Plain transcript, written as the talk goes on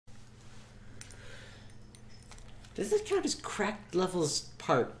Does this count as cracked levels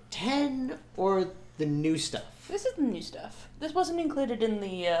part 10 or the new stuff? This is the new stuff. This wasn't included in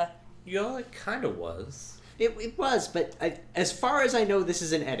the, Yeah, it kind of was. It was, but as far as I know, this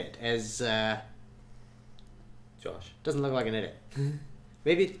is an edit. As Josh. doesn't look like an edit.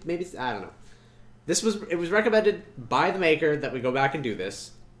 maybe I don't know. It was recommended by the maker that we go back and do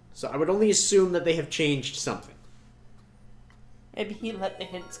this, so I would only assume that they have changed something. Maybe he let the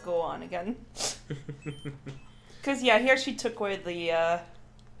hints go on again. Because, yeah, here she took away the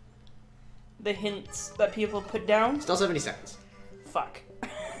hints that people put down. Still 70 seconds. Fuck.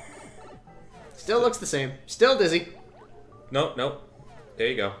 Still looks the same. Still dizzy. Nope, nope. There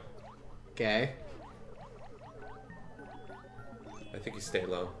you go. Okay. I think you stay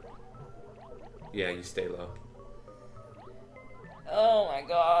low. Yeah, you stay low. Oh my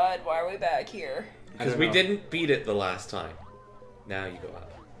god, why are we back here? Because we didn't beat it the last time. Now you go up.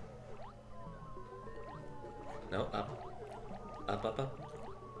 No, up. Up, up, up.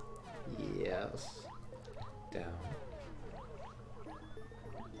 Yes.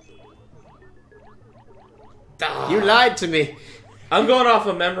 Down. You lied to me. I'm going off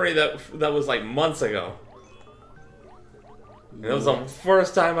a memory that was like months ago. And it was the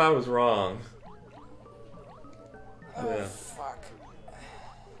first time I was wrong. Oh, Yeah. fuck.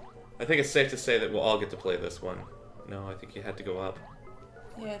 I think it's safe to say that we'll all get to play this one. No, I think you had to go up.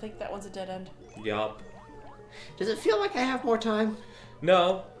 Yeah, I think that one's a dead end. Yup. Does it feel like I have more time?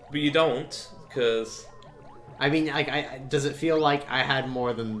 No, but you don't, because... I mean, like, does it feel like I had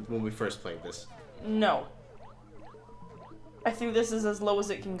more than when we first played this? No. I think this is as low as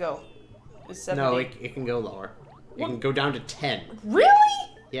it can go. Is 70. No, it can go lower. It can go down to 10. Really?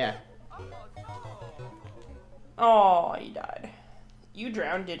 Yeah. Oh, you died. You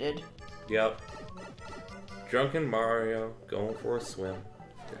drowned it. Yep. Drunken Mario going for a swim.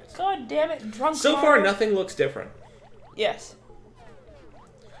 God damn it, drunk So far, Mario. nothing looks different. Yes.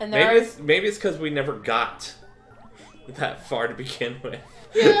 And Maybe it's because we never got that far to begin with.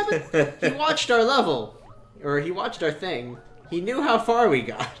 Yeah, but he watched our level. Or he watched our thing. He knew how far we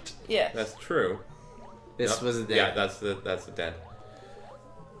got. Yes. That's true. This Yep. was the dead. Yeah, that's the dead.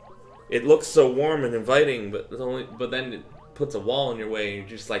 It looks so warm and inviting, but then it puts a wall in your way, and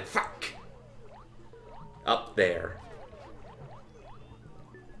you're just like, fuck! Up there.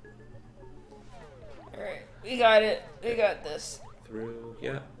 Alright, we got it. We got this. Through,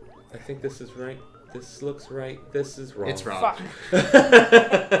 yeah. I think this is right. This looks right. This is wrong. It's wrong. Fuck.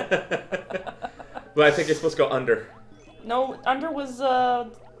 But I think you're supposed to go under. No, under was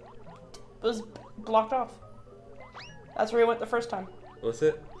blocked off. That's where we went the first time. Was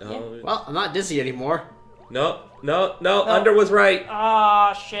it? No. Well, I'm not dizzy anymore. No. Under was right.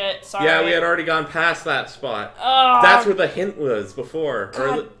 Ah, shit. Sorry. Yeah, we had already gone past that spot. Oh, That's where the hint was before.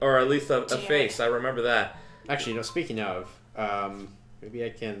 God Or at least a damn face. I remember that. Actually, no, speaking of, maybe I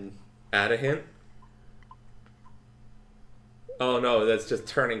can... Add a hint? Oh no, that's just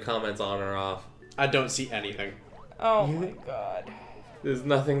turning comments on or off. I don't see anything. Oh my god. There's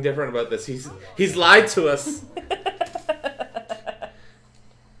nothing different about this. He's lied to us.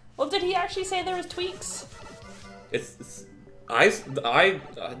 Well, did he actually say there was tweaks? I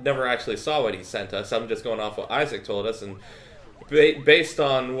never actually saw what he sent us. I'm just going off what Isaac told us, and based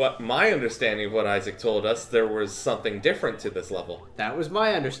on what my understanding of what Isaac told us, there was something different to this level. That was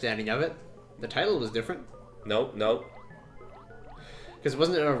my understanding of it. The title was different. Nope. Because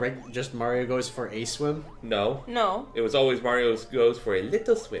wasn't it just Mario goes for a swim? No. No. It was always Mario goes for a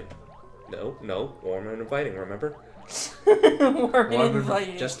little swim. No. Warm and inviting, remember? Warm and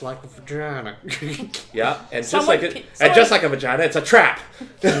inviting. Just like a vagina. Yeah, and Someone just like a vagina, it's a trap.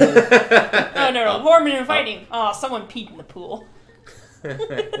 No. Warm and inviting. Oh, someone peed in the pool.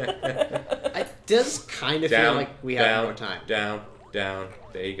 It does kind of feel like we have more time. Down.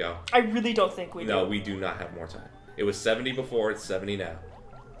 There you go. I really don't think we do. No, we do not have more time. It was 70 before, it's 70 now.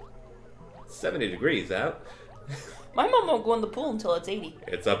 70 degrees out. My mom won't go in the pool until it's 80.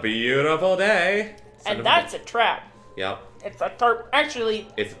 It's a beautiful day. And that's a trap. Yep. It's a tarp. Actually,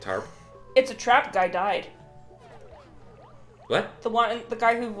 It's a tarp. it's a trap. Guy died. What? The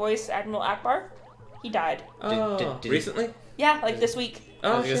guy who voiced Admiral Akbar, he died. Oh, did he- recently? Yeah, like this week. I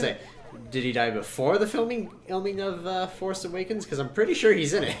Oh, was gonna say, did he die before the filming of Force Awakens? Because I'm pretty sure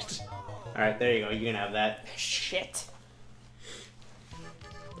he's in it. All right, there you go. You can have that. Shit.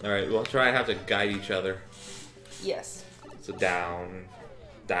 Alright, we'll try to have to guide each other. Yes. So down.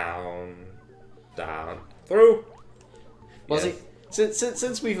 Through! Well, Yes. see,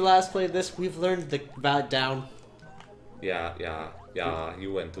 since we've last played this, we've learned the down. Yeah.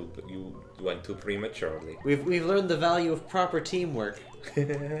 You went too prematurely. We've learned the value of proper teamwork.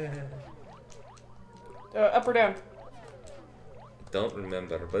 Up or down? Don't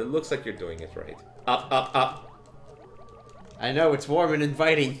remember, but it looks like you're doing it right. Up, up, up. I know, it's warm and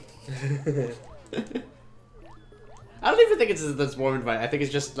inviting. I don't even think it's that's warm and inviting. I think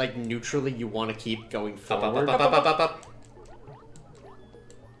it's just, like, neutrally you want to keep going forward. Up.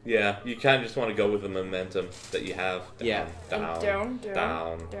 Yeah, you kind of just want to go with the momentum that you have. Down, Yeah. down, Down,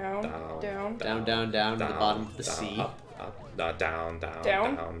 down, down, Down to the bottom of the sea. Up, down,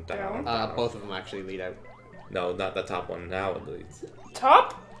 Down. Both of them actually lead out. No, not the top one. Now it leads.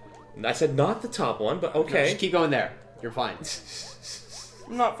 Top? I said not the top one, but okay. No, just keep going there. You're fine.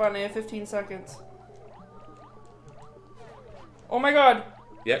 I'm not fine. I have 15 seconds. Oh my god.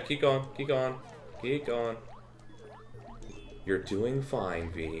 Yep, keep going. You're doing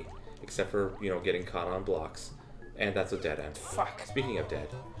fine, V. Except for, getting caught on blocks. And that's a dead end. Fuck. Speaking of dead.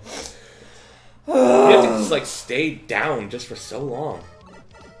 You have to just, like, stay down just for so long.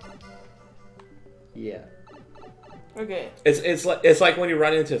 Yeah. Okay. It's like when you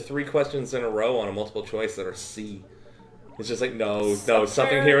run into 3 questions in a row on a multiple choice that are C. It's just like, no,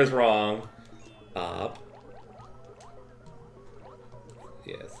 something here is wrong. Up.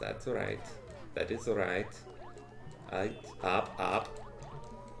 Yes, that's right. That is right. Up.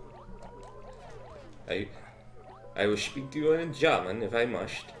 I will speak to you in German if I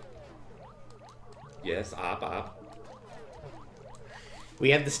must. Yes, up.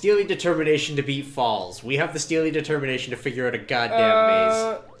 We have the steely determination to beat falls. We have the steely determination to figure out a goddamn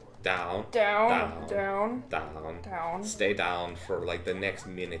maze. Down. Stay down for like the next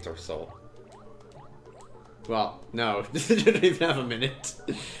minute or so. Well, no. You don't even have a minute.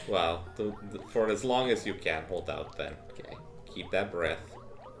 Well, for as long as you can, hold out then. Okay. Keep that breath.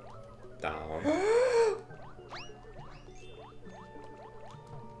 Down.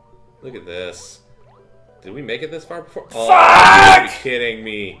 Look at this. Did we make it this far before? Oh, Fuck! you're kidding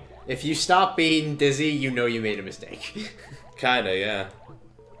me. If you stop being dizzy, you know you made a mistake. Kinda, yeah.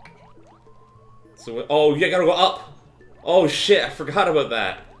 So, you gotta go up. Oh shit, I forgot about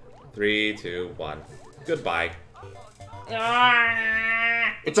that. 3, 2, 1. Goodbye.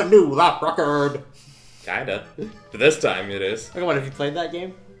 It's a new lap record. Kinda. But this time it is. Okay, what, have you played that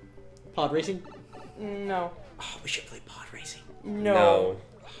game? Pod racing? No. Oh, we should play pod racing. No.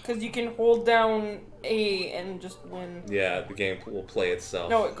 Because you can hold down A and just win. Yeah, the game will play itself.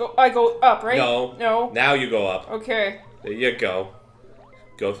 No, I go up, right? No. Now you go up. Okay. There you go.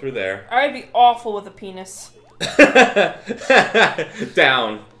 Go through there. I'd be awful with a penis.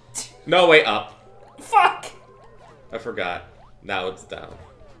 Down. No, wait, up. Fuck! I forgot. Now it's down.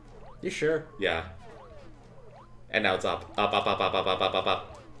 You sure? Yeah. And now it's up.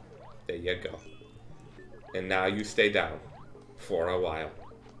 Up. There you go. And now you stay down. For a while.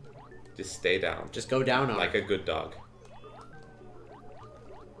 Just stay down. Just go down on like her. a good dog.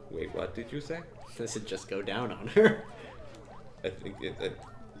 Wait, what did you say? I said just go down on her. I think does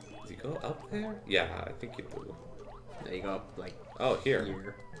he go up there? Yeah, I think you do. There you go up, like... Oh,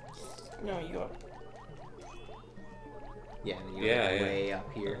 here. No, you go up. Yeah, and then you go way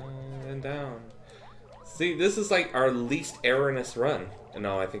up here. And down. See, this is like our least erroneous run.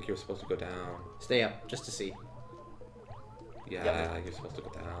 No, I think you're supposed to go down. Stay up, just to see. Yeah, you're supposed to go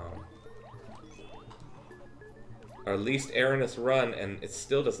down. Our least erroneous run, and it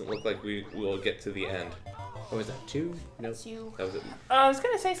still doesn't look like we will get to the end. What was that, 2? No. That was it. I was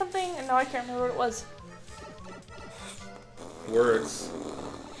gonna say something, and now I can't remember what it was. Words.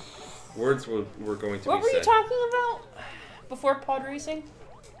 Words were going to be said. What were you talking about before pod racing?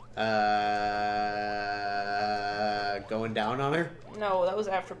 Going down on her? No, that was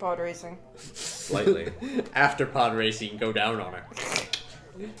after pod racing. Slightly. After pod racing, go down on her.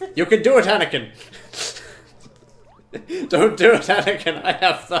 You can do it, Anakin! Don't do it, Anakin. I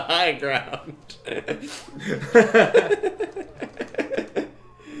have the high ground.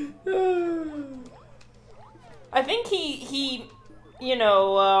 I think he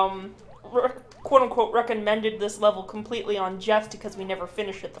quote unquote recommended this level completely on jest because we never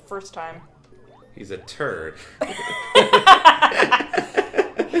finished it the first time. He's a turd.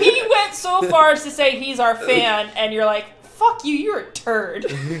 He went so far as to say he's our fan, and you're like, fuck you, you're a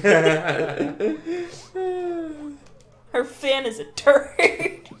turd. Her fan is a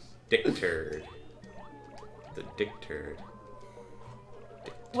turd. Dick turd. The dick turd.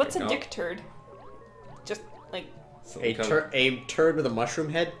 What's a dick turd? Just like a turd with a mushroom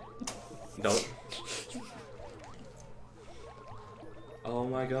head? Nope. Oh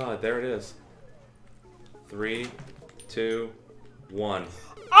my god, there it is. 3, 2, 1.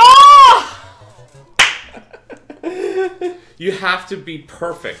 Ah! You have to be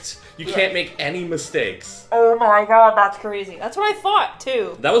perfect. You can't make any mistakes. Oh my god, that's crazy. That's what I thought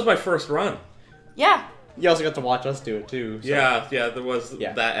too. That was my first run. Yeah. You also got to watch us do it too. So. Yeah, there was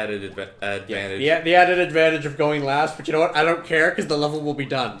that added advantage. Yeah, the added advantage of going last, but you know what? I don't care because the level will be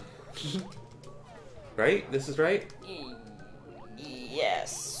done. Right? This is right?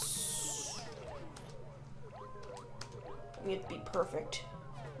 Yes. We have to be perfect.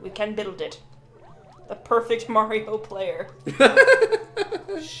 We can build it. The perfect Mario player.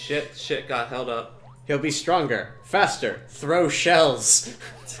 Shit got held up. He'll be stronger, faster, throw shells.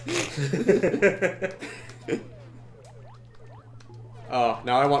 Oh,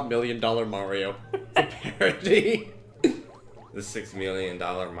 now I want $1 Million Mario. The parody. The $6 million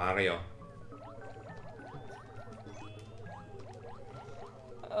Mario.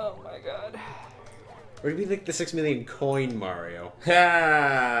 Oh my god. Or it'd be like the 6 million coin Mario.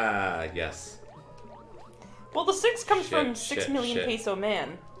 Ah, yes. Well, the 6 comes from 6 million shit. peso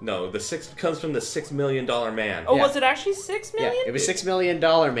man. No, the 6 comes from the $6 million man. Oh, Yeah. was it actually 6 million? Yeah, it was $6 Million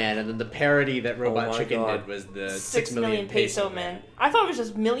Man, and then the parody that Robot my Chicken God. did was the 6 million peso man. I thought it was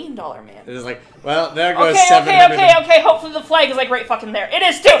just $1 million man. It was like, well, there goes Okay, 700. okay. Hopefully the flag is like right fucking there. It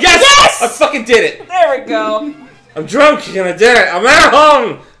is too. Yes! I fucking did it! There we go. I'm drunk and I did it! I'm at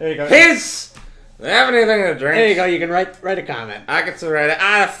home! There you go. Peace! Do you have anything to drink? There you go. You can write a comment. I get to write it.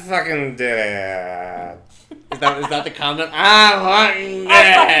 I fucking did it. Is that the comment? I fucking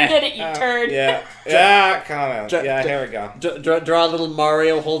I fucking did it, you turd. Yeah, comment. Yeah, here we go. Draw a little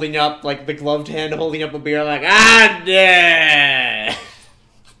Mario holding up, like, the gloved hand holding up a beer, like, yeah.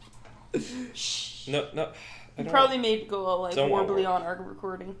 No. You probably made go all like Don't want warbly words. on our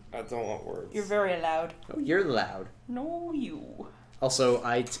recording. I don't want words. You're very loud. Oh, you're loud. No, you. Also,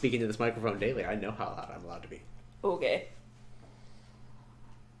 I speak into this microphone daily. I know how loud I'm allowed to be. Okay.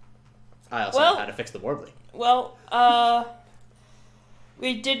 I also Well- know how to fix the warbly. Well,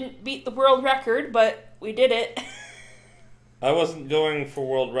 we didn't beat the world record, but we did it. I wasn't going for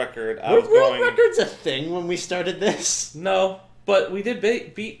world record. I World was going. record's a thing when we started this. No, but we did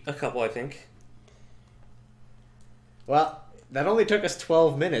beat a couple, I think. Well, that only took us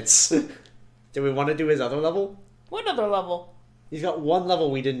 12 minutes. Do we want to do his other level? What other level? He's got one level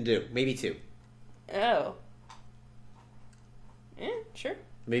we didn't do. Maybe 2. Oh. Sure.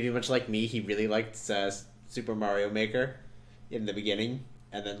 Maybe much like me, he really liked Super Mario Maker in the beginning,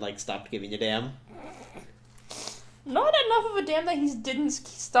 and then like stopped giving a damn. Not enough of a damn that he didn't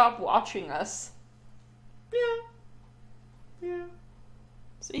stop watching us. Yeah.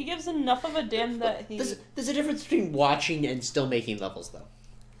 So he gives enough of a damn that he... There's a difference between watching and still making levels, though.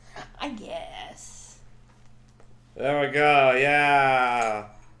 I guess. There we go, yeah.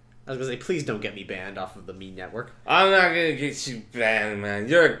 I was gonna say, please don't get me banned off of the Meme Network. I'm not gonna get you banned, man.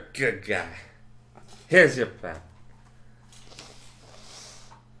 You're a good guy. Here's your pen.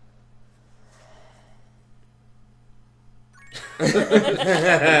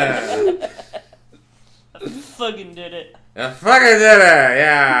 I fucking did it. I fucking did it,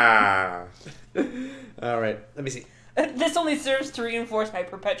 yeah. Alright, let me see. This only serves to reinforce my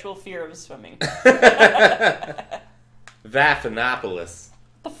perpetual fear of swimming. Vaphanopolis.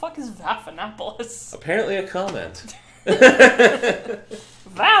 The fuck is Vaphanopolis? Apparently a comment.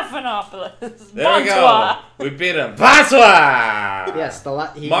 Vaphanopolis. There we go. Bonsoir. We beat him. Bonsoir! Yes,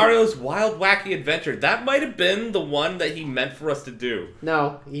 Mario's Wild Wacky Adventure. That might have been the one that he meant for us to do.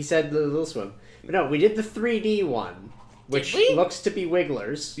 No, he said the Little Swim. But no, we did the 3D one, which Did we? looks to be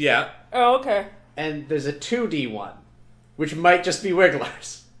Wigglers. Yeah. Oh, okay. And there's a 2D one, which might just be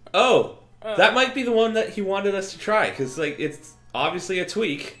Wigglers. Oh, that might be the one that he wanted us to try, because like it's obviously a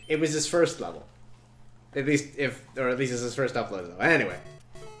tweak. It was his first level. At least it's his first upload, though. Anyway.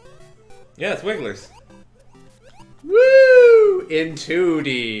 Yeah, it's Wigglers. Woo! In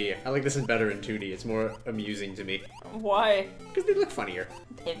 2D. I like this one better in 2D. It's more amusing to me. Why? Because they look funnier.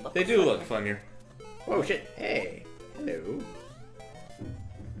 They do look funnier. Whoa, shit. Hey. Hello.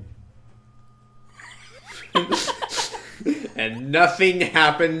 And nothing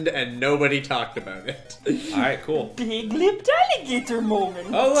happened, and nobody talked about it. Alright, cool. Big lipped alligator moment.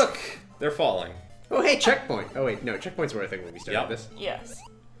 Oh, look! They're falling. Oh, hey, checkpoint. Oh, wait, no, checkpoints were a thing when we started Yep. this. Yes.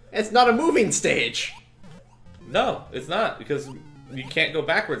 It's not a moving stage. No, it's not, because you can't go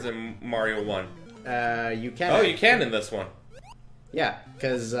backwards in Mario 1. You can. Oh, you can in this one. Yeah,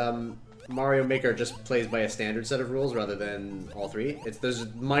 because Mario Maker just plays by a standard set of rules rather than all three.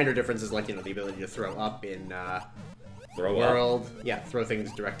 There's minor differences, like, you know, the ability to throw up in Throw World. up. Yeah, throw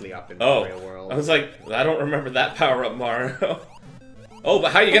things directly up in Oh, Mario World. I was like, I don't remember that power-up, Mario. Oh,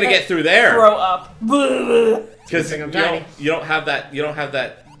 but how are you gonna get through there? Throw up. Because I'm tiny. you don't have that. You don't have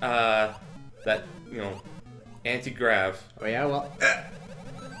that. That anti-grav. Oh yeah, well.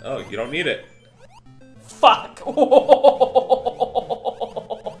 Oh, you don't need it. Fuck.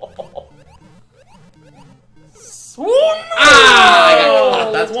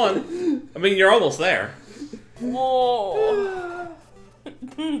 That's one. I mean, you're almost there. Whoa.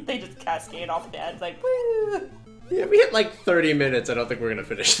 They just cascade off the ads like, woo. Yeah, we hit like 30 minutes. I don't think we're gonna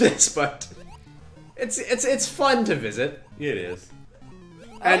finish this, but it's fun to visit. It is.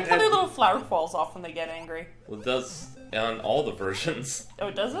 I like how their little flower falls off when they get angry. Well, it does on all the versions. Oh,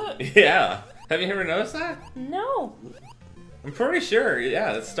 does it? Yeah. Have you ever noticed that? No. I'm pretty sure.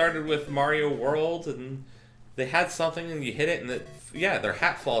 Yeah, it started with Mario World, and they had something, and you hit it, and their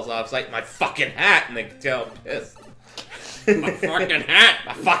hat falls off. It's like, my fucking hat, and they get all pissed. My fucking hat!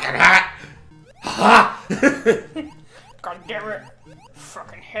 My fucking hat! Ha! God damn it.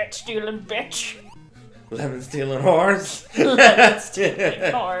 Fucking hat stealing bitch. Lemon stealing whores. Lemon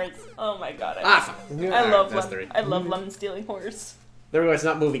stealing whores. Oh my god. I love lemon. lemon stealing whores. There we go, it's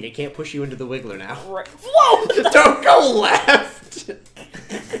not moving. It can't push you into the wiggler now. Right. Whoa! Don't go left!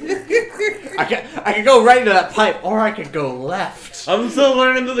 I can go right into that pipe, or I could go left. I'm still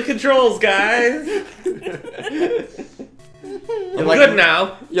learning the controls, guys. I'm like, good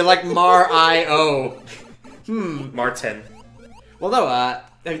now. You're like Mar-I-O. Martin. Well, no,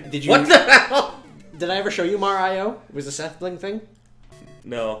 did you... What the hell? Did I ever show you Mar-I-O? It was a Seth Bling thing?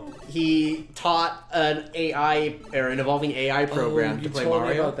 No. He taught an AI, or an evolving AI program to play Mario. You told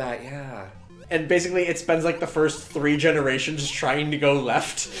me about that, yeah. And basically it spends like the first 3 generations trying to go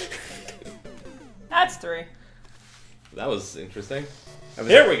left. That's 3. That was interesting.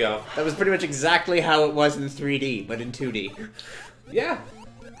 Here we go. That was pretty much exactly how it was in 3D, but in 2D. Yeah.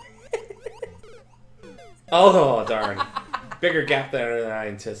 Oh, darn. Bigger gap there than I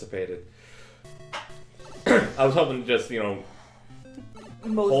anticipated. I was hoping to just,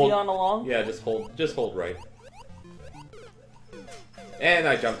 mosey on along? Yeah, just hold right. And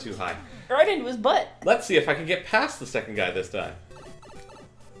I jumped too high. Right into his butt. Let's see if I can get past the second guy this time.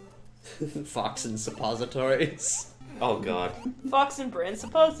 Foxin suppositories. Oh god. Foxin brand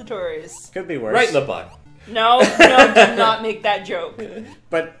suppositories. Could be worse. Right in the butt. No, do not make that joke.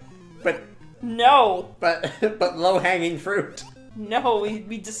 But no. But low-hanging fruit. No,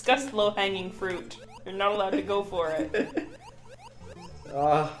 we discussed low-hanging fruit. You're not allowed to go for it.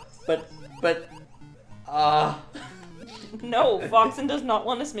 No, Foxin does not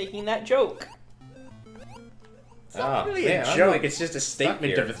want us making that joke. It's not really a joke, it's just a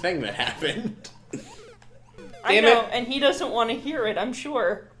statement of a thing that happened. I know, and he doesn't want to hear it, I'm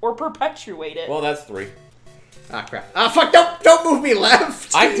sure. Or perpetuate it. Well, that's 3. Ah, crap. Ah, fuck, don't move me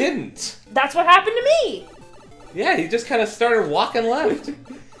left! I didn't! That's what happened to me! Yeah, he just kind of started walking left.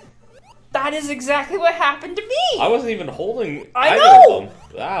 That is exactly what happened to me! I wasn't even holding I either know! of them.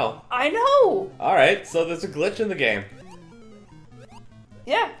 Wow. I know! Alright, so there's a glitch in the game.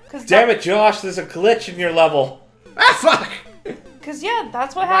 Yeah, because Damn it, Josh, there's a glitch in your level. Ah, fuck! Because, yeah,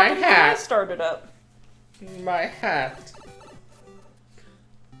 that's what happened when I started up. My hat.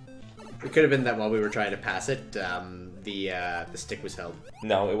 It could have been that while we were trying to pass it, the stick was held.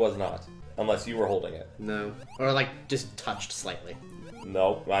 No, it was not. Unless you were holding it. No. Or, like, just touched slightly.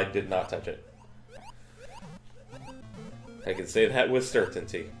 No, I did not touch it. I can say that with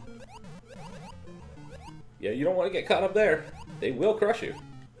certainty. Yeah, you don't want to get caught up there. They will crush you.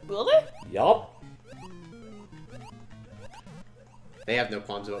 Will they? Yup. They have no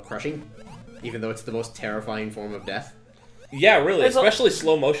qualms about crushing, even though it's the most terrifying form of death. Yeah, really, especially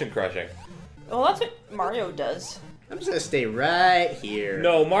slow motion crushing. Well, that's what Mario does. I'm just gonna stay right here.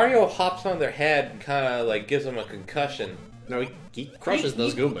 No, Mario hops on their head and kind of, like, gives them a concussion. No, he crushes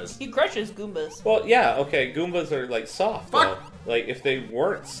those Goombas. He crushes Goombas. Well, yeah, okay, Goombas are, like, soft, Fuck. though. Like, if they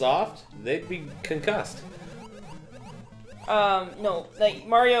weren't soft, they'd be concussed. No, like,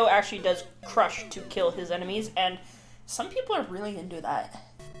 Mario actually does crush to kill his enemies, and some people are really into that.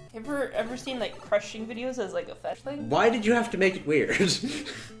 Ever seen, like, crushing videos as, like, a fetish thing? Why did you have to make it weird?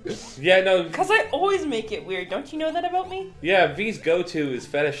 Yeah, no. Because I always make it weird. Don't you know that about me? Yeah, V's go-to is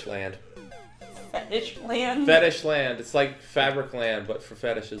Fetish Land. Fetish land? Fetish Land. It's like Fabric Land, but for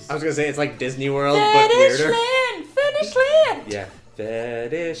fetishes. I was gonna say it's like Disney World, but weirder. Land! Fetish land! Yeah.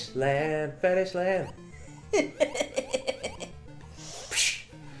 Fetish Land, Fetish Land.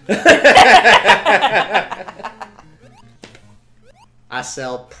 I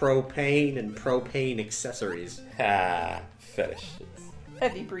sell propane and propane accessories. Ha, fetishes.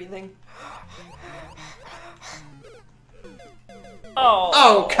 Heavy breathing. Oh.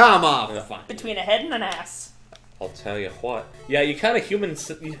 Oh, come on! Fuck. Between a head and an ass. I'll tell you what. Yeah, you kind of human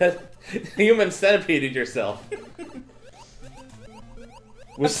centipeded yourself.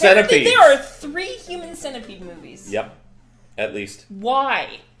 With Apparently centipedes. there are 3 human centipede movies. Yep. At least.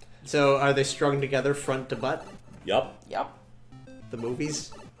 Why? So, are they strung together front to butt? Yup. Yep. The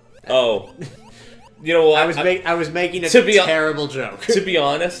movies? Oh. You know what? I was making a terrible joke. To be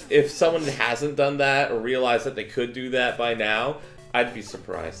honest, if someone hasn't done that or realized that they could do that by now, I'd be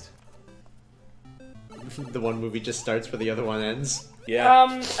surprised. The one movie just starts where the other one ends.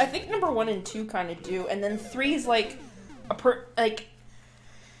 Yeah. I think number 1 and 2 kind of do, and then 3 is like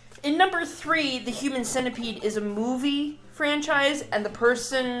in number 3, the Human Centipede is a movie franchise, and the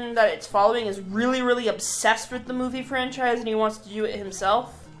person that it's following is really, really obsessed with the movie franchise, and he wants to do it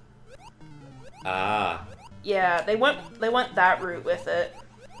himself. Ah. Yeah, they went that route with it.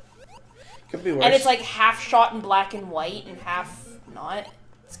 Could be worse. And it's like half shot in black and white and half not.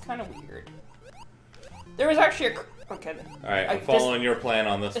 It's kind of weird. There was actually okay. Alright, I'm following your plan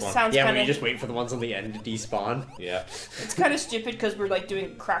on this one. Sounds when you just wait for the ones on the end to despawn. Yeah. It's kind of stupid because we're like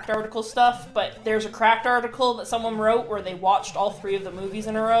doing cracked article stuff, but there's a cracked article that someone wrote where they watched all 3 of the movies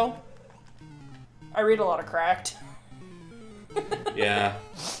in a row. I read a lot of cracked. Yeah.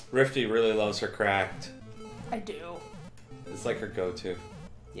 Riffti really loves her cracked. I do. It's like her go-to.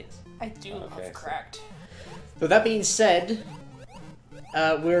 Yes. I do love cracked. So that being said,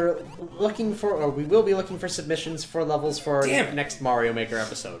 we're looking for, or we will be looking for submissions for levels for next Mario Maker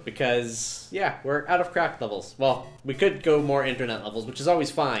episode, because, yeah, we're out of cracked levels. Well, we could go more internet levels, which is always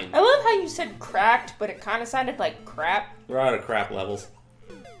fine. I love how you said cracked, but it kind of sounded like crap. We're out of crap levels.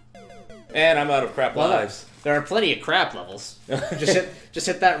 And I'm out of crap lives. There are plenty of crap levels. just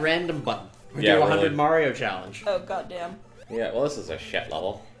hit that random button. Or Yeah, do a 100 really. Mario challenge. Oh, goddamn. Yeah, well, this is a shit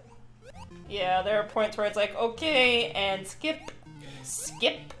level. Yeah, there are points where it's like, okay, and skip.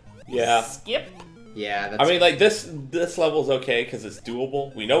 Skip. Yeah. Skip. Yeah, that's... I mean, like, this level's okay because it's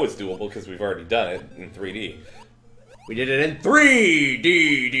doable. We know it's doable because we've already done it in 3D. We did it in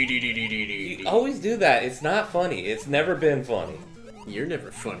 3D. You always do that. It's not funny. It's never been funny. You're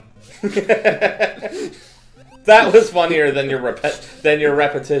never funny. That was funnier than your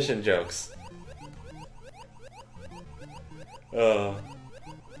repetition jokes.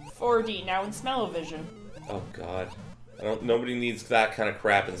 4D, now in smell-o-vision. Oh god. Nobody needs that kind of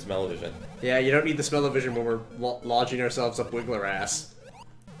crap in smell-o-vision. Yeah, you don't need the smell-o-vision when we're lodging ourselves up Wiggler ass.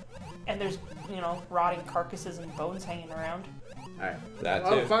 And there's, rotting carcasses and bones hanging around. Alright. That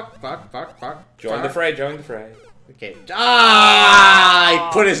too. Oh, fuck. Join the fray, join the fray. Okay. Ah!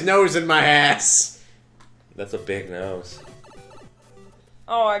 He put his nose in my ass! That's a big nose.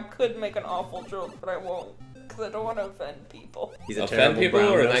 Oh, I could make an awful joke, but I won't. Because I don't want to offend people. He's a Offend terrible people,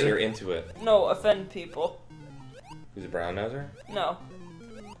 brown or noser. that you're into it? No, offend people. He's a brown noser? No.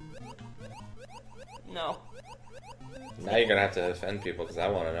 No. Now you're gonna have to offend people, because I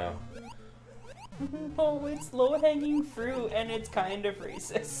want to know. Oh, it's low-hanging fruit, and it's kind of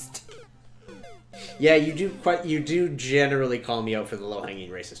racist. Yeah, you do generally call me out for the low-hanging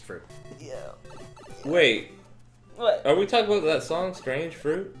racist fruit. Yeah. Wait, What? are we talking about that song, Strange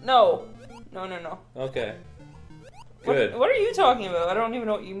Fruit? No. No. Okay. Good. What are you talking about? I don't even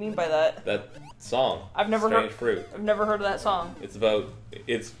know what you mean by that. That song. I've never Strange heard. Fruit. I've never heard of that song. It's about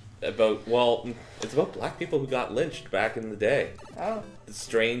black people who got lynched back in the day. Oh. The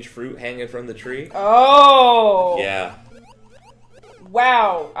strange fruit hanging from the tree. Oh. Yeah.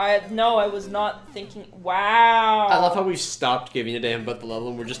 Wow. I was not thinking. Wow. I love how we've stopped giving a damn about the level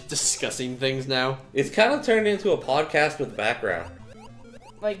and we're just discussing things now. It's kind of turned into a podcast with background.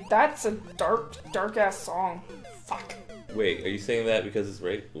 Like, that's a dark ass song. Fuck. Wait, are you saying that because it's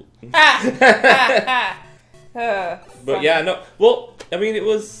rape? But yeah, no. Well, I mean, it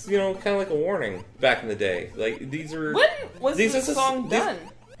was, kind of like a warning back in the day. Like, these are... When was this song done?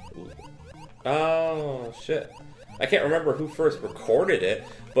 Oh, shit. I can't remember who first recorded it,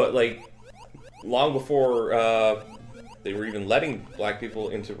 but, like, long before they were even letting black people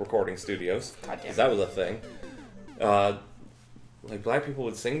into recording studios, because that was a thing, like, black people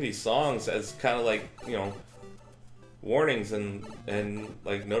would sing these songs as kind of like, warnings and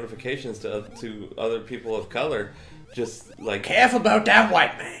like notifications to other people of color, just like, Careful about that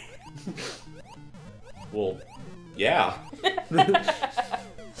white man. well, yeah.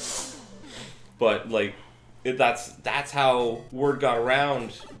 But like, that's how word got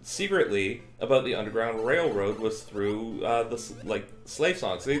around secretly about the Underground Railroad, was through the slave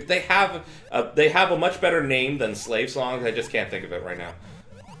songs. They have a much better name than slave songs. I just can't think of it right now.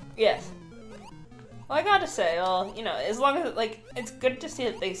 Yes. Well, I gotta say, as long as it's good to see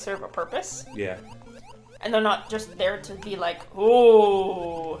that they serve a purpose. Yeah. And they're not just there to be like,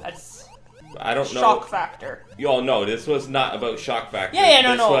 oh, that's I don't know. shock factor. You all know this was not about shock factor.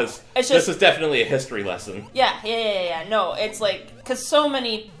 No. This was definitely a history lesson. Yeah. No, it's like, because so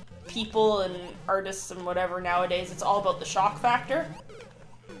many people and artists and whatever nowadays, it's all about the shock factor.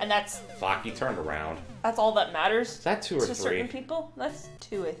 And that's... Fuck, he turned around. That's all that matters? Is that 2 or 3? To certain people? That's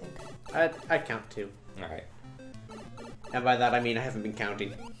 2, I think. I'd count 2. Alright. And by that I mean I haven't been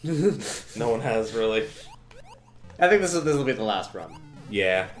counting. No one has, really. I think this will be the last run.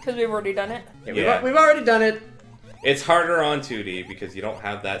 Yeah. Because we've already done it? Yeah, we've already done it. It's harder on 2D because you don't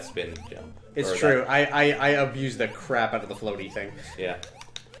have that spin jump. It's true. I abuse the crap out of the floaty thing. Yeah.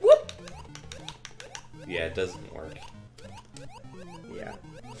 Whoop! Yeah, it doesn't work. Yeah.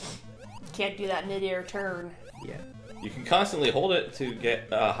 Can't do that mid-air turn. Yeah. You can constantly hold it to get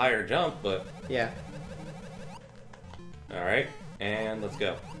a higher jump, but... Yeah. Alright, and let's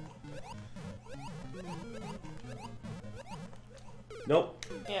go. Nope.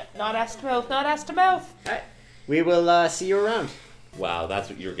 Yeah, not ass to mouth, not ass to mouth. Alright. We will see you around. Wow, that's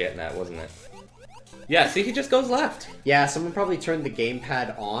what you were getting at, wasn't it? Yeah, see, he just goes left. Yeah, someone probably turned the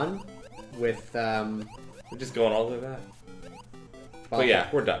gamepad on with, We're just going all the way back. Well, but yeah,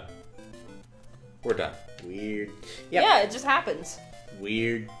 we're done. We're done. Weird. Yep. Yeah, it just happens.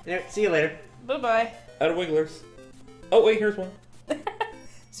 Weird. Anyway, see you later. Bye-bye. Out of Wigglers. Oh, wait, here's one.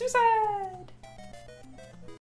 Suicide!